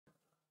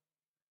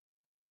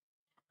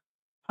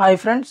Hi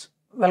friends,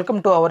 welcome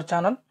to our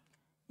channel.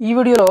 ఈ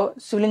వీడియోలో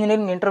civil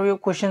engineering interview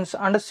questions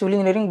and civil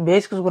engineering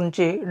basics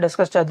గురించి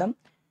discuss చేద్దాం.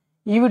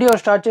 ఈ వీడియో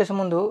స్టార్ట్ చేసే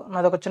ముందు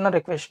నాదొక చిన్న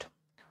రిక్వెస్ట్.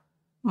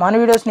 మన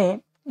వీడియోస్ని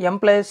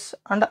ఎంప్లాయీస్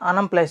అండ్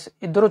అన్ఎంప్లాయీస్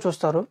ఇద్దరూ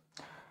చూస్తారు.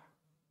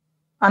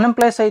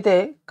 అన్ఎంప్లాయీస్ అయితే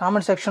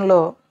కామెంట్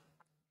సెక్షన్లో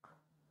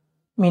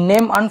మీ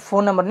నేమ్ అండ్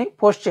ఫోన్ నెంబర్ని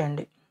పోస్ట్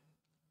చేయండి.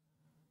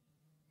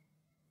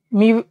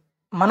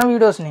 మన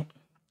వీడియోస్ని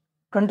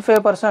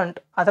 25%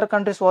 అదర్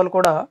కంట్రీస్ వాళ్ళు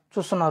కూడా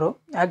చూస్తున్నారు.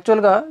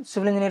 యాక్చువల్గా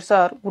civil engineers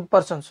are good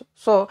persons.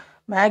 So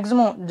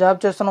maximum job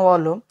చేస్తున్న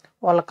వాళ్ళు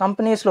వాళ్ళ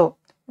కంపెనీస్లో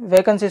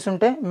వేకెన్సీస్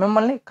ఉంటే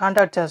మిమ్మల్ని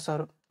కాంటాక్ట్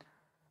చేస్తారు.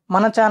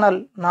 మన ఛానల్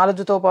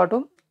నాలెడ్జ్తో పాటు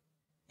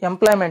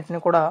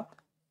ఎంప్లాయ్మెంట్ని కూడా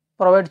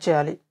ప్రొవైడ్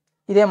చేయాలి.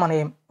 ఇదే మన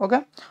aim. Okay,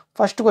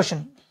 first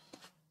question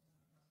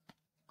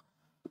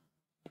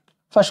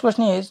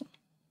is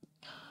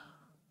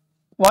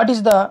what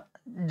is the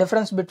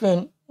difference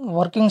between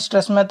working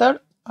stress method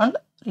and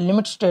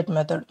limit state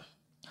method.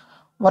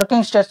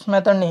 Working stress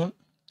మెథడ్ని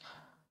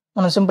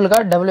మనం సింపుల్గా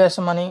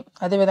డబ్ల్యూఎస్ఎం అని,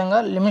 అదేవిధంగా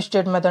లిమిట్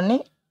స్టేట్ మెథడ్ని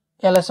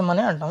ఎల్ఎస్ఎం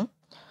అని అంటాం.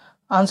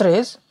 Answer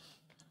is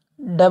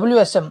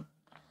డబ్ల్యూఎస్ఎం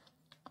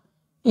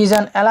is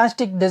an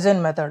elastic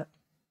design method.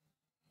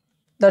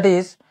 That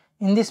is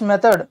in this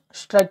method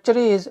structure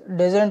is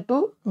design to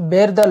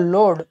bear the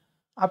load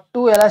up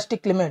to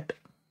elastic limit.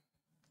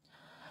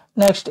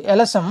 Next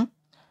LSM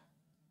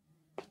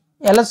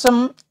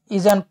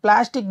is an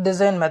plastic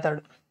design method.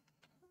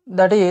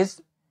 That is,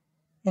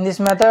 in this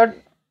method,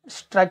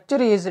 structure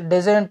is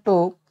designed to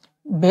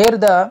bear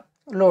the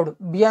load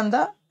beyond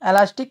the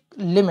elastic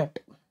limit.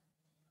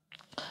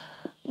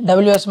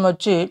 WSM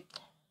వచ్చి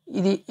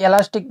ఇది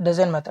elastic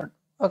design method.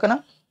 ఓకేనా,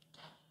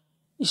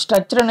 ఈ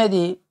structure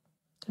అనేది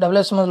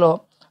WSMలో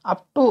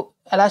up to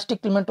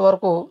elastic limit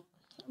వరకు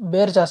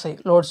bear చేస్తాయి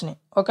లోడ్స్ని.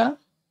 ఓకేనా,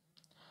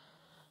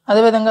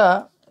 అదేవిధంగా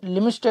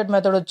limit state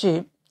method వచ్చి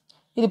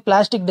ఇది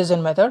ప్లాస్టిక్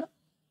డిజైన్ మెథడ్.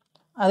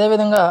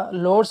 అదేవిధంగా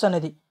లోడ్స్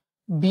అనేది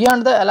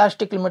బియాండ్ ద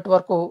ఎలాస్టిక్ లిమిట్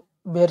వరకు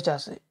బేర్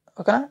చేస్తుంది.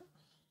 ఓకేనా,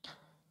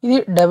 ఇది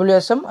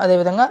WSM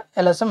అదేవిధంగా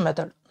LSM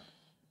మెథడ్.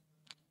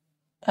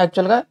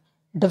 యాక్చువల్గా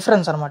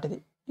డిఫరెన్స్ అనమాట ఇది,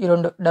 ఈ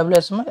రెండు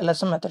WSM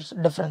LSM methods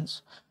difference.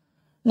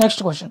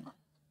 Next question,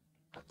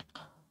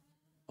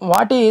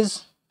 what is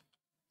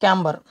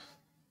camber.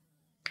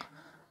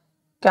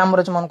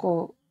 Camber వచ్చి మనకు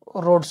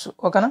రోడ్స్.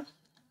 ఓకేనా,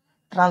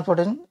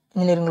 ట్రాన్స్పోర్టేషన్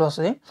ఇంజనీరింగ్లో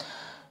వస్తుంది.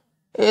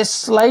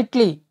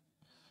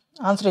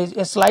 Answer is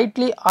a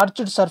slightly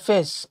arched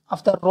surface of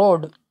the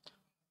road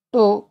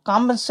to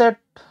compensate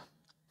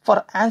for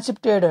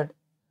anticipated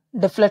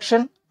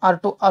deflection or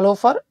to allow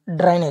for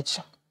drainage.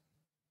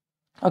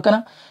 ఓకేనా,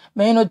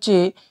 main వచ్చి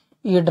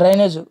ఈ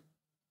drainage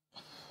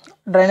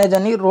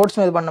అని roads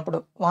మీద పడినప్పుడు,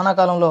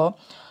 వానాకాలంలో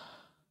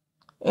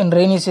ఇన్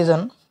రైనీ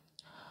సీజన్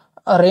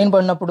రెయిన్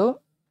పడినప్పుడు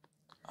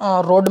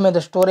రోడ్డు మీద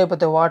స్టోర్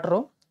అయిపోతే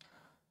వాటరు,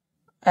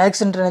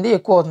 యాక్సిడెంట్ అనేది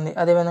ఎక్కువ అవుతుంది.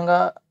 అదేవిధంగా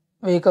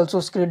వెహికల్స్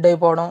స్కిడ్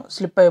అయిపోవడం,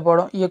 స్లిప్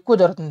అయిపోవడం ఎక్కువ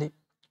జరుగుతుంది.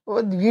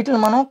 వీటిని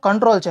మనం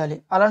కంట్రోల్ చేయాలి.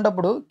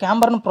 అలాంటప్పుడు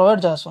క్యాంబర్ను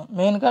ప్రొవైడ్ చేస్తాం,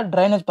 మెయిన్గా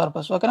డ్రైనేజ్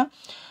పర్పస్. ఓకేనా,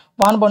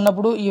 వాన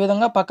పడినప్పుడు ఈ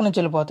విధంగా పక్క నుంచి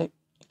వెళ్ళిపోతాయి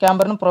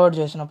క్యాంబర్ను ప్రొవైడ్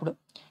చేసినప్పుడు.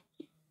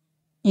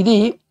 ఇది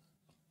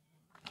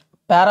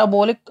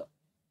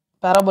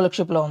పారాబోలిక్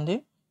షేప్లో ఉంది.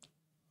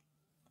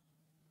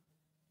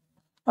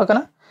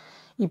 ఓకేనా,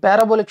 ఈ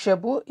పారాబోలిక్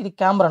షేపు ఇది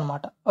క్యాంబర్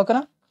అనమాట.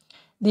 ఓకేనా,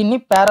 దీన్ని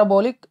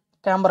పారాబోలిక్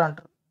క్యాంబర్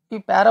అంటారు. ఈ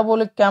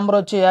పారాబోలిక్ క్యాంబర్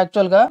వచ్చి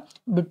యాక్చువల్గా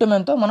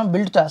బిట్టుమెన్తో మనం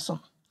బిల్డ్ చేస్తాం.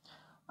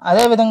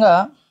 అదేవిధంగా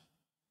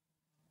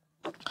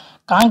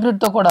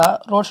కాంక్రీట్తో కూడా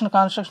రోడ్స్ని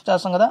కన్స్ట్రక్ట్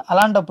చేస్తాం కదా,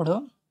 అలాంటప్పుడు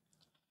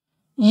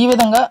ఈ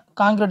విధంగా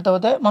కాంక్రీట్తో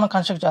అయితే మనం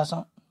కన్స్ట్రక్ట్ చేస్తాం.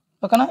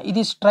 ఓకేనా,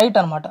 ఇది స్ట్రైట్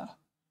అనమాట,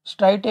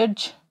 స్ట్రైట్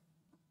ఎడ్జ్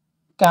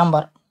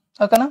క్యాంబర్.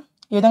 ఓకేనా,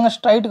 ఈ విధంగా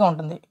స్ట్రైట్గా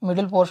ఉంటుంది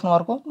మిడిల్ పోర్షన్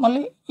వరకు,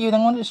 మళ్ళీ ఈ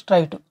విధంగా ఉంది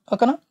స్ట్రైట్.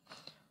 ఓకేనా,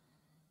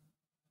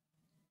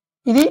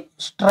 ఇది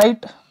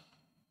స్ట్రైట్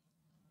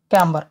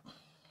క్యాంబర్.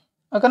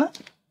 ఓకేనా,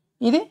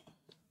 ఇది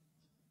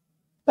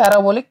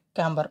పారాబోలిక్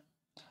క్యాంబర్.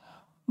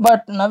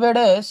 బట్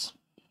నవేడేస్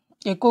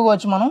ఎక్కువగా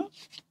వచ్చి మనం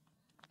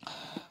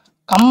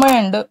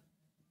కంబైన్డ్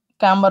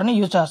క్యాంబర్ని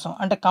యూజ్ చేస్తాం.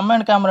 అంటే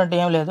కంబైన్డ్ క్యాంబర్ అంటే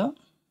ఏం లేదు,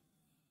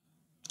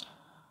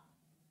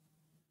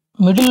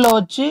 మిడిల్లో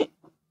వచ్చి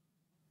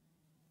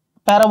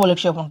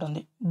పారాబోలిక్ షేప్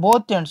ఉంటుంది,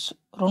 బోత్ ఎండ్స్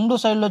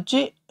రెండు సైడ్లు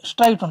వచ్చి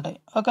స్ట్రైట్ ఉంటాయి.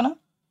 ఓకేనా,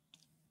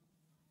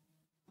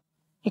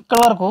 ఇక్కడ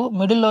వరకు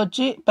మిడిల్లో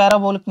వచ్చి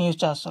పారాబోలిక్ని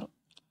యూజ్ చేస్తారు.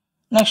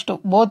 నెక్స్ట్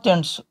బోత్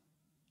ఎండ్స్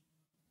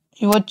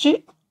ఇవి వచ్చి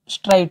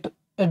స్ట్రైట్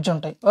ఎడ్జ్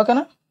ఉంటాయి.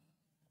 ఓకేనా,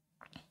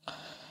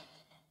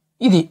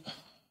 ఇది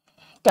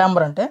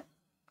క్యాంబర్ అంటే.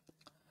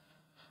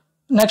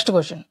 Next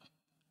question,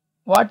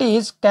 what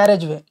is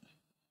carriage way.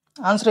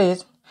 Answer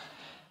is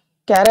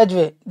carriage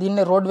వే,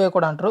 దీన్ని రోడ్ వే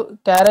కూడా అంటారు.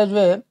 Carriage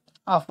way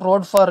of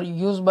road for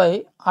use by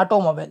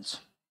automobiles.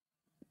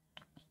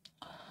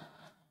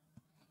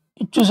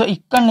 చూసా,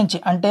 ఇక్కడి నుంచి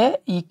అంటే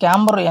ఈ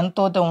క్యాంబర్ ఎంత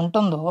అయితే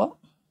ఉంటుందో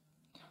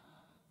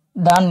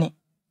దాన్ని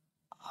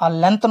ఆ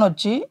లెంత్ను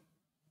వచ్చి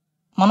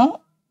మనం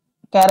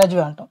క్యారేజ్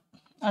వే అంటాం.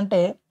 అంటే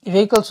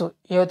వెహికల్స్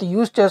ఏవైతే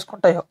యూజ్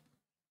చేసుకుంటాయో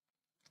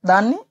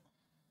దాన్ని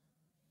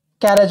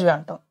క్యారేజ్ వే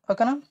అంటాం.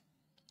 ఓకేనా,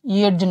 ఈ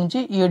ఎడ్జ్ నుంచి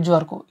ఈ ఎడ్జ్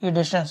వరకు ఈ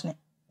డిస్టెన్స్ని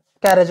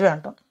క్యారేజ్ వే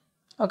అంటాం.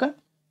 Okay,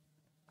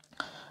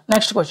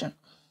 Next question.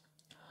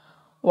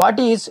 What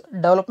is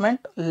development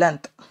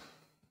length?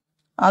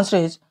 Answer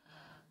is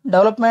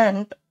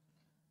development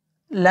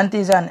length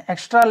is an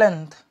extra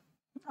length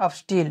of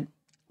steel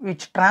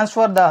which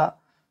transfer the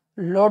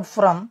load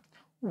from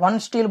one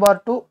steel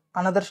bar to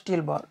another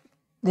steel bar.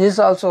 This is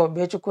also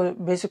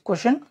basic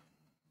question.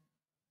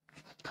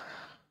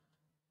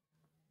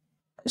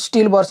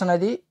 Steel bars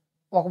అనేది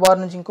ఒక bar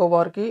నుంచి ఇంకో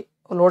బార్కి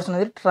loads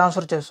అనేది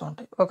transfer చేస్తూ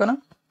ఉంటాయి. ఓకేనా,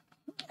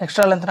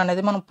 extra length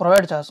అనేది మనం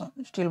ప్రొవైడ్ చేస్తాం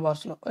స్టీల్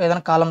బార్స్లో.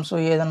 ఏదైనా కాలమ్స్,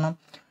 ఏదైనా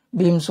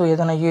బీమ్స్,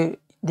 ఏదైనా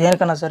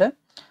దేనికైనా సరే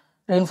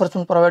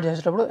రెయిన్ఫోర్స్మెంట్ ప్రొవైడ్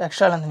చేసేటప్పుడు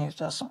ఎక్స్ట్రా లెంత్ని యూజ్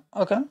చేస్తాం.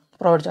 ఓకేనా,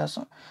 ప్రొవైడ్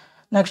చేస్తాం.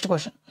 Next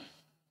question.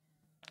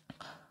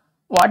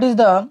 What is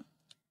the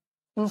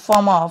full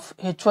form of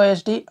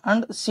HYSD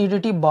and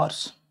CDT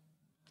bars?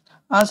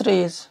 Answer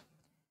is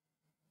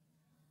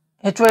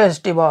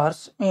HYSD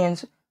bars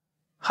means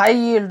high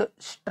yield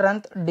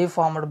strength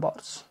deformed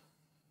bars.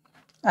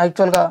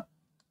 యాక్చువల్గా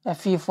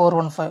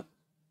FE415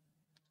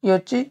 ఇవి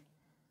వచ్చి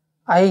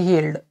high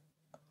yield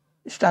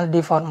strength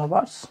deformed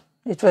bars,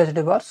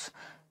 HYSD bars.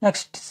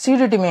 Next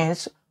CDT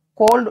means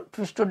cold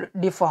twisted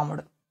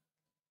deformed.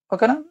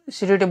 ఓకేనా,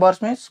 CDT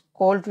bars means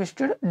cold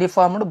twisted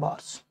deformed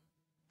bars.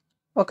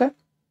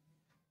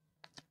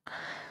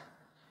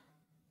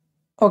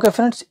 Okay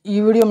friends, ఈ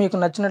video మీకు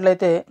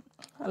నచ్చినట్లయితే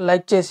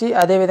like చేసి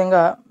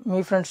అదేవిధంగా మీ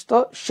ఫ్రెండ్స్తో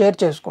షేర్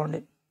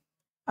చేసుకోండి.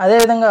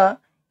 అదేవిధంగా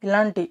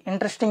ఇలాంటి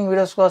ఇంట్రెస్టింగ్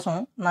వీడియోస్ కోసం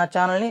నా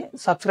ఛానల్ని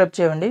సబ్స్క్రైబ్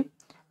చేయండి.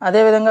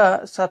 అదేవిధంగా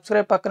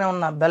సబ్స్క్రైబ్ పక్కనే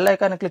ఉన్న బెల్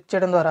ఐకాన్ని క్లిక్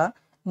చేయడం ద్వారా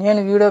నేను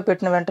వీడియో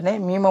పెట్టిన వెంటనే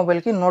మీ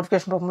మొబైల్కి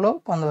నోటిఫికేషన్ రూపంలో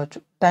పొందవచ్చు.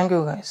 Thank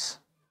you guys.